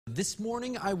This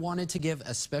morning, I wanted to give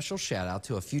a special shout out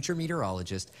to a future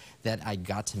meteorologist that I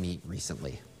got to meet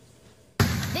recently.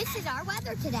 This is our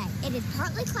weather today. It is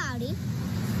partly cloudy.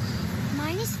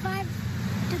 -5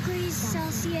 degrees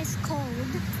Celsius cold.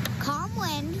 Calm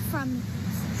wind from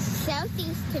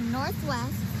southeast to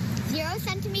northwest. 0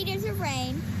 centimeters of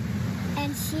rain.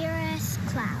 And cirrus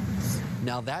clouds.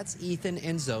 Now that's Ethan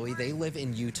and Zoe. They live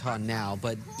in Utah now,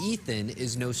 but Ethan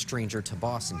is no stranger to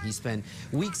Boston. He spent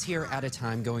weeks here at a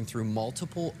time going through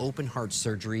multiple open heart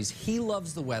surgeries. He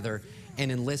loves the weather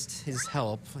and enlists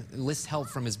help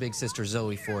from his big sister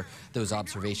Zoe for those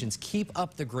observations. Keep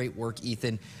up the great work,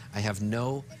 Ethan. I have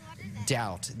no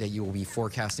doubt that you will be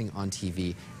forecasting on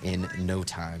TV in no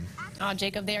time. Oh,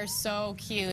 Jacob, they are so cute.